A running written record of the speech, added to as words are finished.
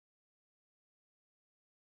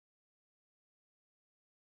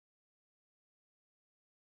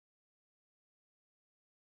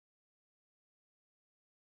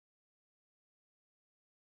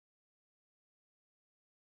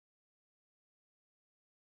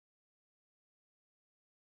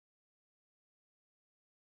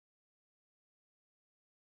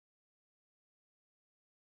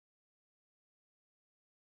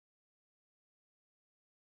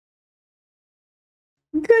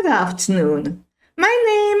Good afternoon.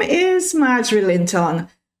 My name is Marjorie Linton,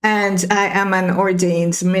 and I am an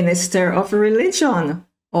ordained minister of religion,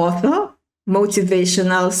 author,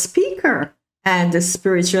 motivational speaker, and a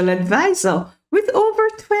spiritual advisor with over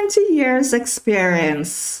 20 years'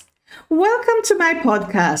 experience. Welcome to my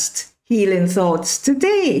podcast, Healing Thoughts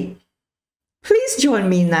Today. Please join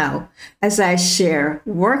me now as I share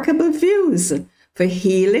workable views for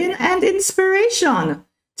healing and inspiration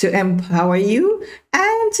to empower you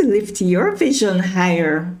and to lift your vision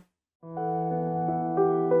higher.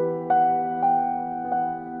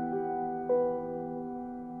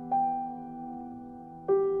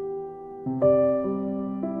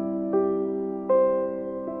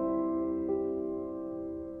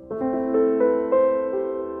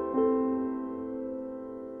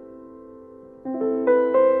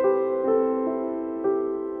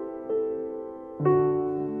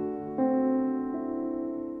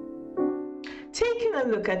 Taking a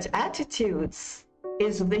look at attitudes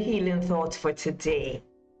is the healing thought for today.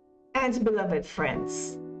 And beloved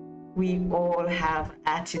friends, we all have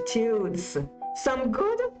attitudes, some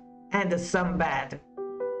good and some bad.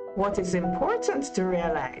 What is important to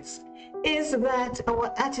realize is that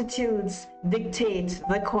our attitudes dictate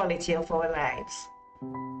the quality of our lives.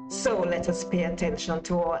 So let us pay attention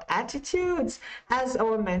to our attitudes, as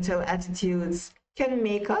our mental attitudes can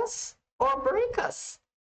make us or break us.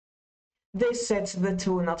 They set the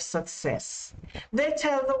tone of success. They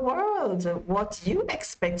tell the world what you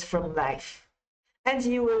expect from life, and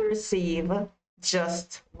you will receive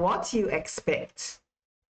just what you expect.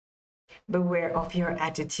 Beware of your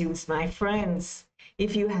attitudes, my friends.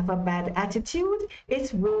 If you have a bad attitude,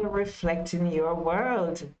 it will reflect in your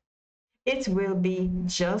world. It will be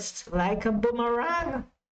just like a boomerang.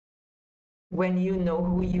 When you know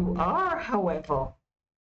who you are, however,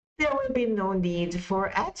 there will be no need for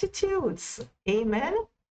attitudes. Amen?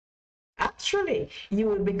 Actually, you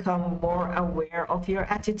will become more aware of your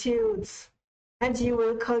attitudes, and you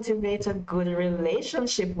will cultivate a good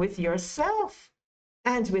relationship with yourself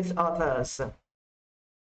and with others.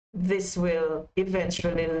 This will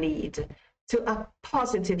eventually lead to a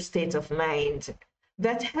positive state of mind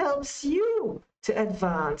that helps you to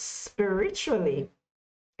advance spiritually,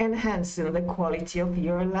 enhancing the quality of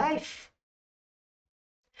your life.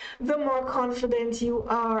 The more confident you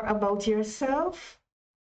are about yourself,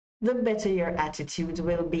 the better your attitude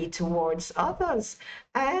will be towards others,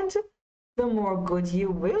 and the more good you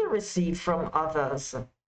will receive from others.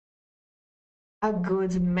 A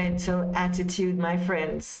good mental attitude, my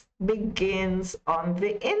friends, begins on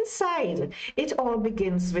the inside. It all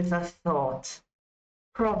begins with a thought.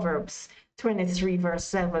 Proverbs 23, verse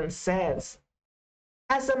 7 says,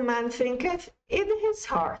 "As a man thinketh in his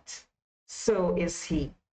heart, so is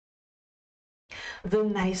he." The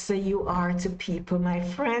nicer you are to people, my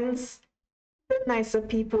friends, the nicer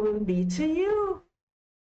people will be to you.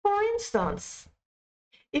 For instance,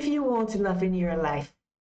 if you want love in your life,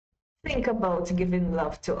 think about giving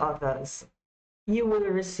love to others. You will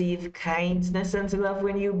receive kindness and love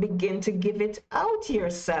when you begin to give it out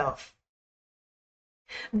yourself.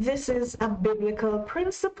 This is a biblical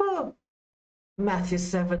principle. Matthew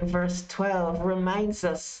 7, verse 12 reminds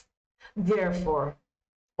us, "Therefore,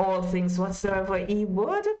 all things whatsoever ye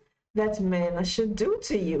would that men should do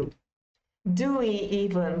to you, do ye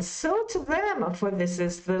even so to them, for this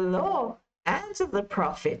is the law and the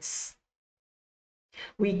prophets."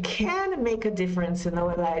 We can make a difference in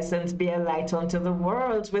our lives and be a light unto the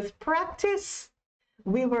world with practice.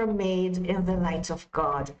 We were made in the light of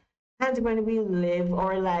God, and when we live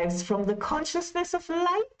our lives from the consciousness of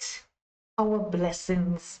light, our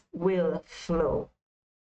blessings will flow.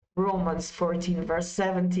 Romans 14, verse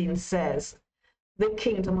 17 says, "The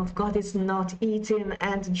kingdom of God is not eating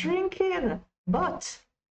and drinking, but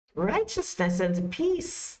righteousness and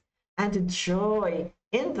peace and joy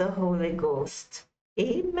in the Holy Ghost."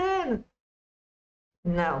 Amen.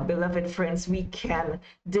 Now, beloved friends, we can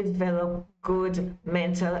develop good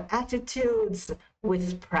mental attitudes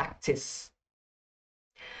with practice.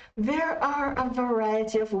 There are a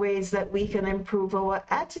variety of ways that we can improve our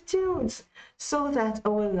attitudes so that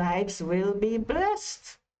our lives will be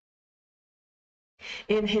blessed.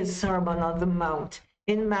 In his Sermon on the Mount,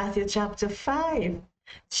 in Matthew chapter 5,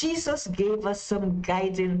 Jesus gave us some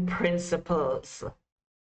guiding principles.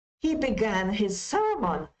 He began his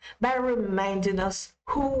sermon by reminding us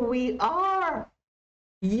who we are.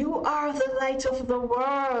 You are the light of the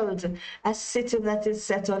world. A city that is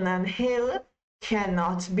set on an hill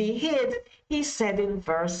cannot be hid, he said in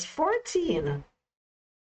verse 14.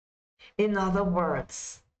 In other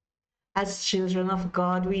words, As children of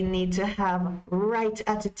God, we need to have right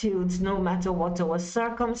attitudes no matter what our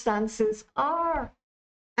circumstances are.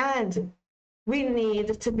 And we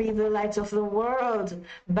need to be the light of the world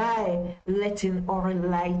by letting our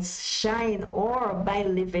lights shine or by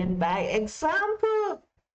living by example.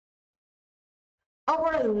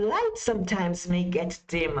 Our light sometimes may get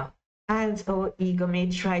dim, and our ego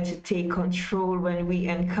may try to take control when we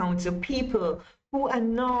encounter people who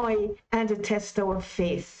annoy and test our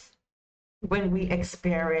faith. When we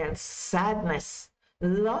experience sadness,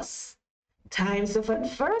 loss, times of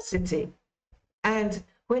adversity, and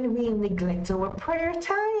when we neglect our prayer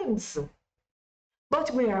times. But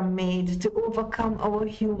we are made to overcome our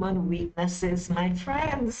human weaknesses, my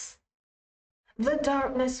friends. The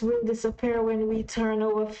darkness will disappear when we turn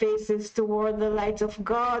our faces toward the light of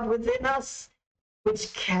God within us,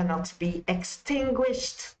 which cannot be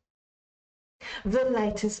extinguished. The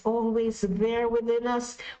light is always there within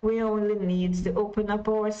us. We only need to open up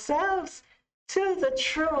ourselves to the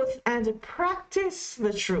truth and practice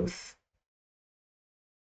the truth.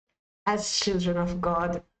 As children of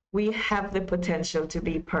God, we have the potential to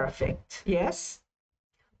be perfect. Yes?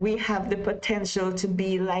 We have the potential to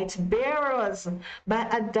be light bearers by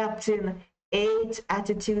adopting 8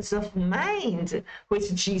 attitudes of mind,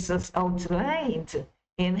 which Jesus outlined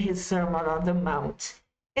in his Sermon on the Mount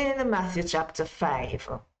in Matthew chapter 5.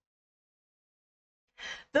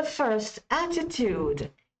 The first attitude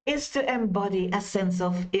is to embody a sense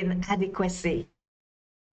of inadequacy.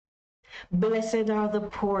 Blessed are the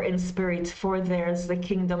poor in spirit, for theirs the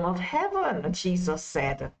kingdom of heaven, Jesus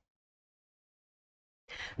said.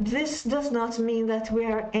 This does not mean that we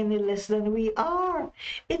are any less than we are.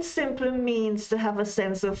 It simply means to have a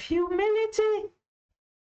sense of humility.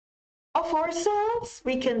 Of ourselves,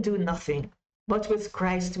 we can do nothing, but with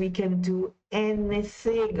Christ, we can do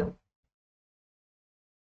anything.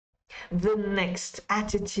 The next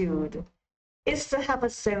attitude is to have a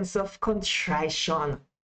sense of contrition.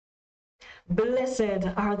 Blessed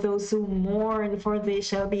are those who mourn, for they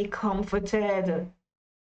shall be comforted.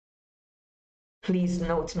 Please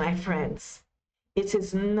note, my friends, it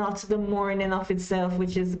is not the mourning of itself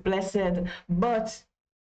which is blessed, but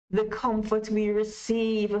the comfort we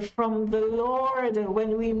receive from the Lord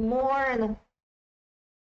when we mourn.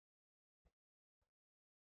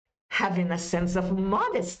 Having a sense of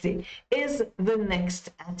modesty is the next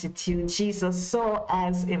attitude Jesus saw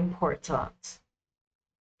as important.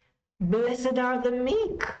 Blessed are the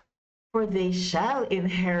meek, for they shall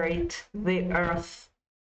inherit the earth.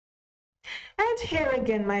 And here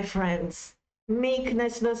again, my friends,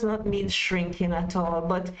 meekness does not mean shrinking at all,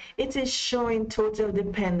 but it is showing total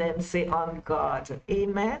dependency on God.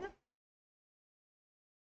 Amen?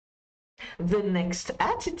 The next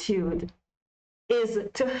attitude is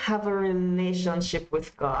to have a relationship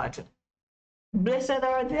with God. Blessed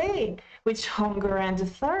are they which hunger and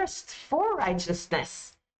thirst for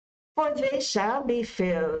righteousness, for they shall be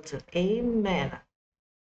filled. Amen.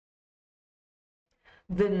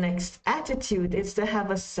 The next attitude is to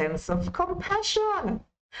have a sense of compassion.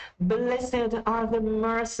 Blessed are the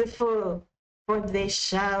merciful, for they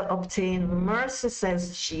shall obtain mercy,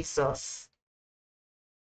 says Jesus.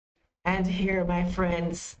 And here, my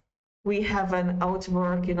friends, we have an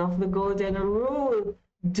outworking of the golden rule.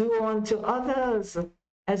 Do unto others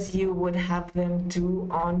as you would have them do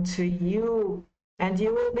unto you, and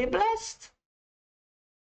you will be blessed.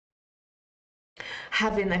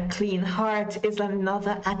 Having a clean heart is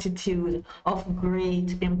another attitude of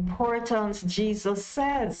great importance. Jesus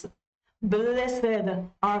says, blessed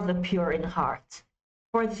are the pure in heart,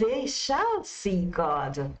 for they shall see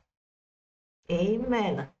God.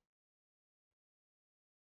 Amen.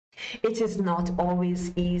 It is not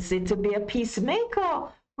always easy to be a peacemaker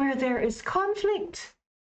where there is conflict.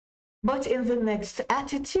 But in the next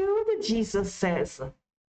attitude, Jesus says,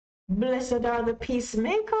 blessed are the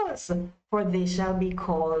peacemakers, for they shall be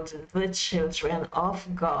called the children of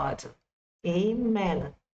God.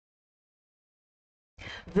 Amen.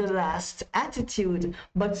 The last attitude,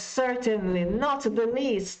 but certainly not the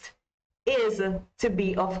least, is to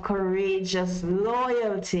be of courageous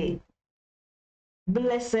loyalty.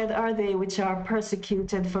 Blessed are they which are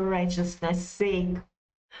persecuted for righteousness' sake.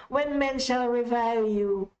 When men shall revile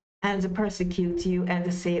you and persecute you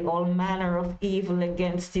and say all manner of evil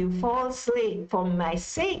against you falsely for my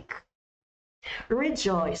sake,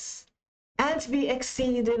 rejoice and be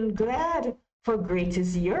exceeding glad, for great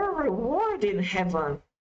is your reward in heaven.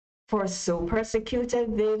 For so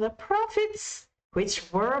persecuted they the prophets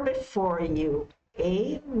which were before you.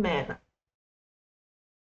 Amen.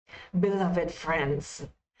 Beloved friends,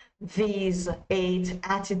 these 8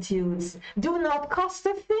 attitudes do not cost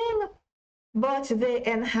a thing. but they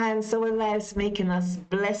enhance our lives, making us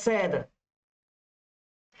blessed.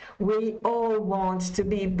 We all want to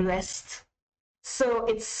be blessed, so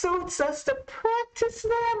it suits us to practice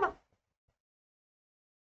them.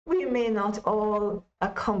 We may not all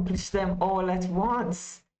accomplish them all at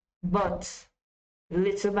once, but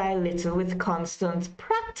little by little, with constant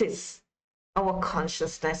practice, our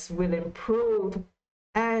consciousness will improve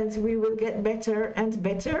and we will get better and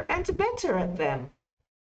better and better at them.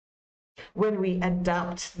 When we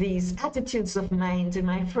adopt these attitudes of mind,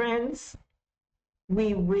 my friends,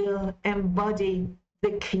 we will embody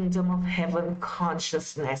the kingdom of heaven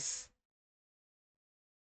consciousness.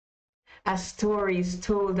 A story is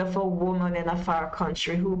told of a woman in a far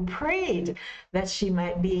country who prayed that she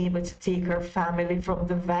might be able to take her family from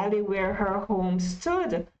the valley where her home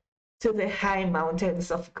stood to the high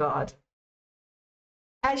mountains of God.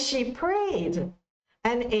 As she prayed,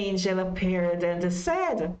 an angel appeared and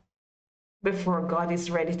said, "Before God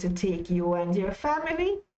is ready to take you and your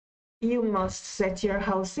family, you must set your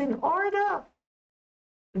house in order.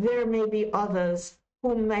 There may be others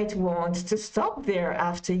who might want to stop there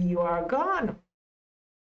after you are gone."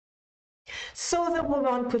 So the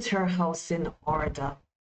woman put her house in order.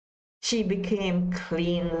 She became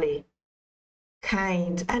cleanly,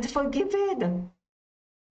 kind, and forgiving.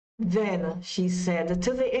 Then she said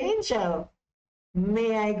to the angel,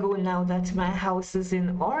 "May I go now that my house is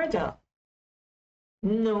in order?"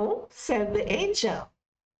 "No," said the angel.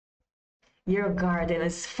 "Your garden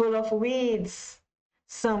is full of weeds.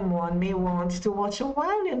 Someone may want to watch a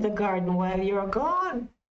while in the garden while you're gone."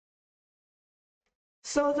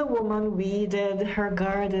 So the woman weeded her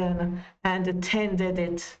garden and tended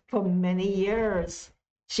it for many years.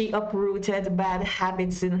 She uprooted bad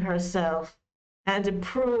habits in herself and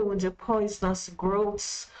pruned poisonous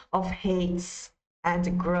growths of hates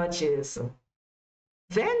and grudges.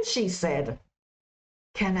 Then she said,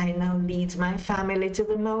 "Can I now lead my family to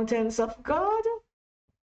the mountains of God?"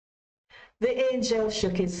 The angel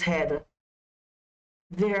shook his head.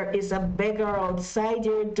 "There is a beggar outside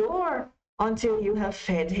your door. Until you have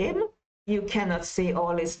fed him, you cannot say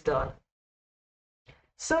all is done."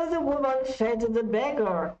 So the woman fed the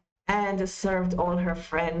beggar and served all her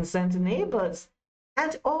friends and neighbors,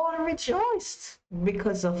 and all rejoiced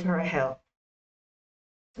because of her help.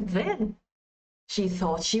 Then she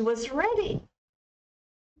thought she was ready.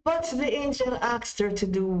 But the angel asked her to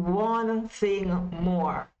do one thing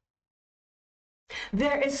more.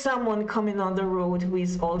 "There is someone coming on the road who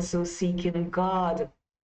is also seeking God,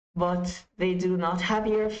 but they do not have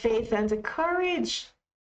your faith and courage.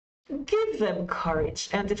 Give them courage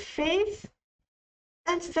and faith,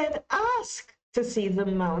 and then ask to see the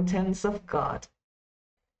mountains of God."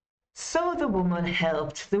 So the woman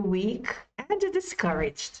helped the weak and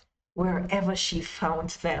discouraged wherever she found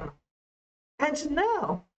them. And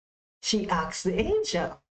now she asked the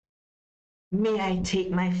angel, "May I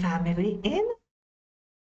take my family in?"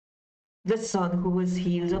 The son who was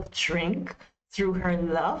healed of drink through her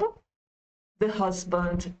love, the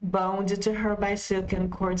husband bound to her by silken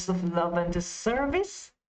cords of love and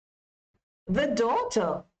service, the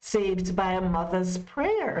daughter saved by a mother's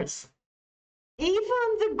prayers.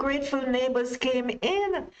 Even the grateful neighbors came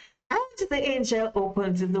in, and the angel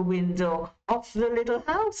opened the window of the little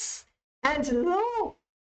house, and lo,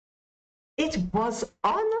 it was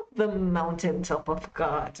on the mountaintop of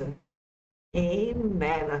God.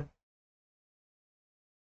 Amen.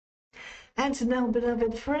 And now,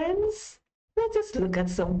 beloved friends, let us look at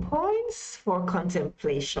some points for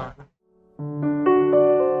contemplation.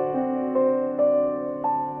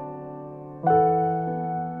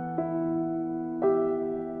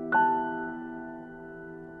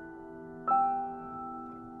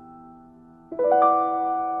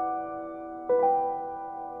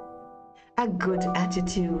 A good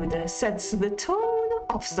attitude sets the tone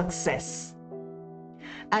of success.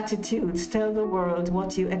 Attitudes tell the world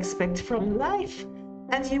what you expect from life,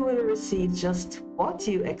 and you will receive just what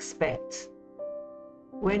you expect.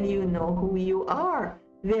 When you know who you are,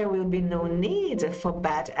 there will be no need for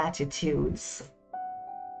bad attitudes.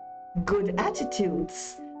 Good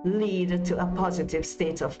attitudes lead to a positive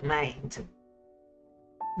state of mind.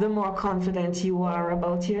 The more confident you are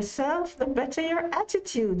about yourself, the better your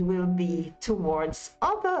attitude will be towards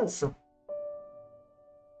others.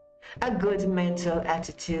 A good mental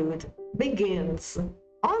attitude begins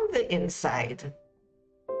on the inside.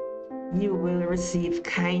 You will receive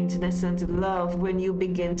kindness and love when you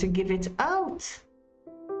begin to give it out.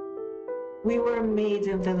 We were made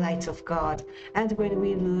in the light of God, and when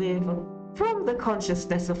we live from the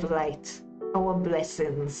consciousness of light, our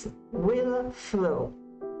blessings will flow.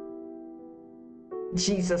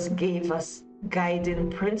 Jesus gave us guiding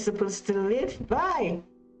principles to live by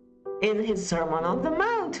in his Sermon on the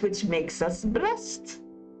Mount, which makes us blessed.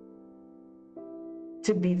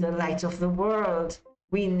 To be the light of the world,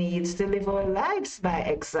 we need to live our lives by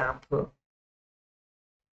example.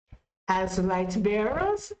 As light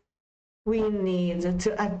bearers, we need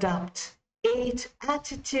to adopt 8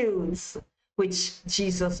 attitudes which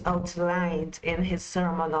Jesus outlined in his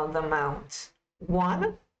Sermon on the Mount.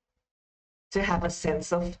 1, to have a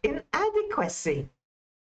sense of inadequacy.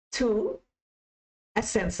 2, a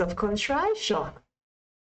sense of contrition.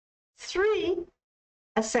 3,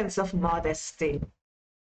 a sense of modesty.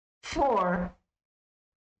 4,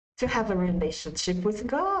 to have a relationship with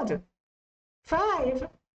God. 5,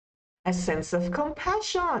 a sense of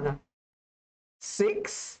compassion.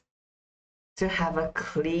 6, to have a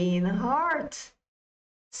clean heart.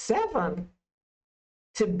 7,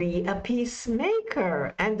 to be a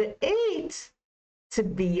peacemaker. And 8, to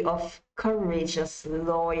be of courageous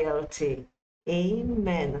loyalty.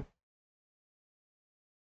 Amen.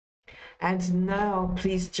 And now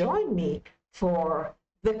please join me for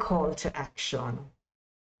the call to action.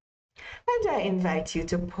 And I invite you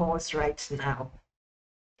to pause right now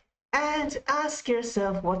and ask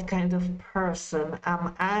yourself, what kind of person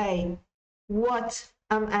am I? What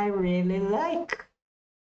am I really like?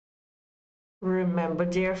 Remember,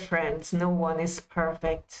 dear friends, no one is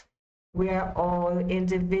perfect. We are all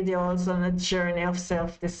individuals on a journey of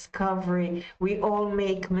self-discovery. We all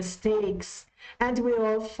make mistakes and we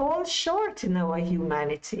all fall short in our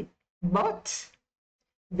humanity. But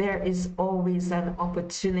there is always an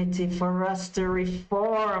opportunity for us to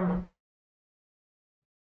reform.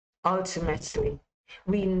 Ultimately,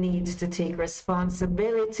 we need to take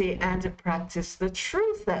responsibility and practice the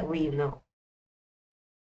truth that we know.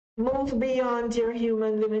 Move beyond your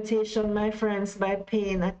human limitation, my friends, by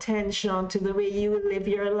paying attention to the way you live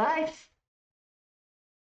your life.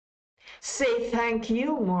 Say thank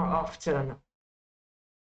you more often.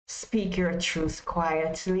 Speak your truth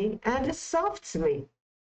quietly and softly.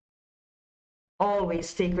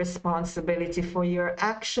 Always take responsibility for your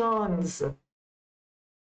actions.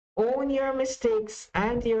 Own your mistakes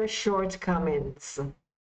and your shortcomings.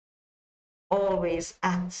 Always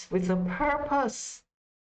act with a purpose,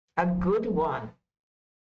 a good one.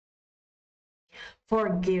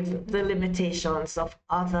 Forgive the limitations of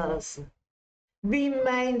others. Be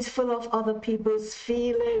mindful of other people's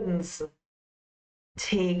feelings.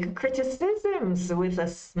 Take criticisms with a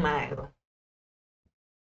smile.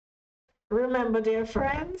 Remember, dear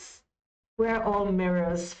friends, we're all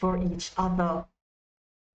mirrors for each other.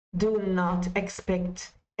 Do not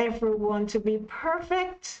expect everyone to be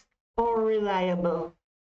perfect or reliable.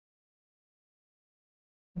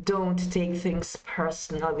 Don't take things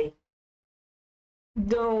personally.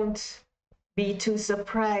 Don't be too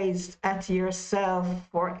surprised at yourself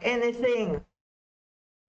for anything.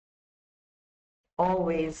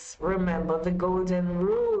 Always remember the golden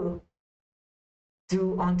rule.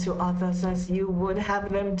 Do unto others as you would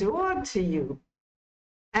have them do unto you.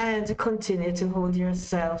 And continue to hold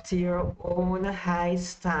yourself to your own high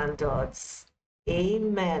standards.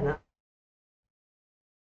 Amen.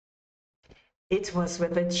 It was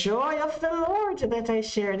with the joy of the Lord that I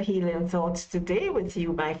shared healing thoughts today with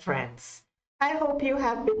you, my friends. I hope you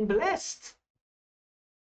have been blessed.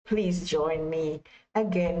 Please join me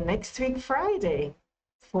again next week, Friday,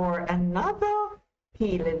 for another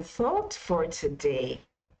healing thought for today.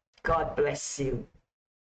 God bless you.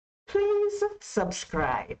 Please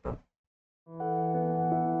subscribe.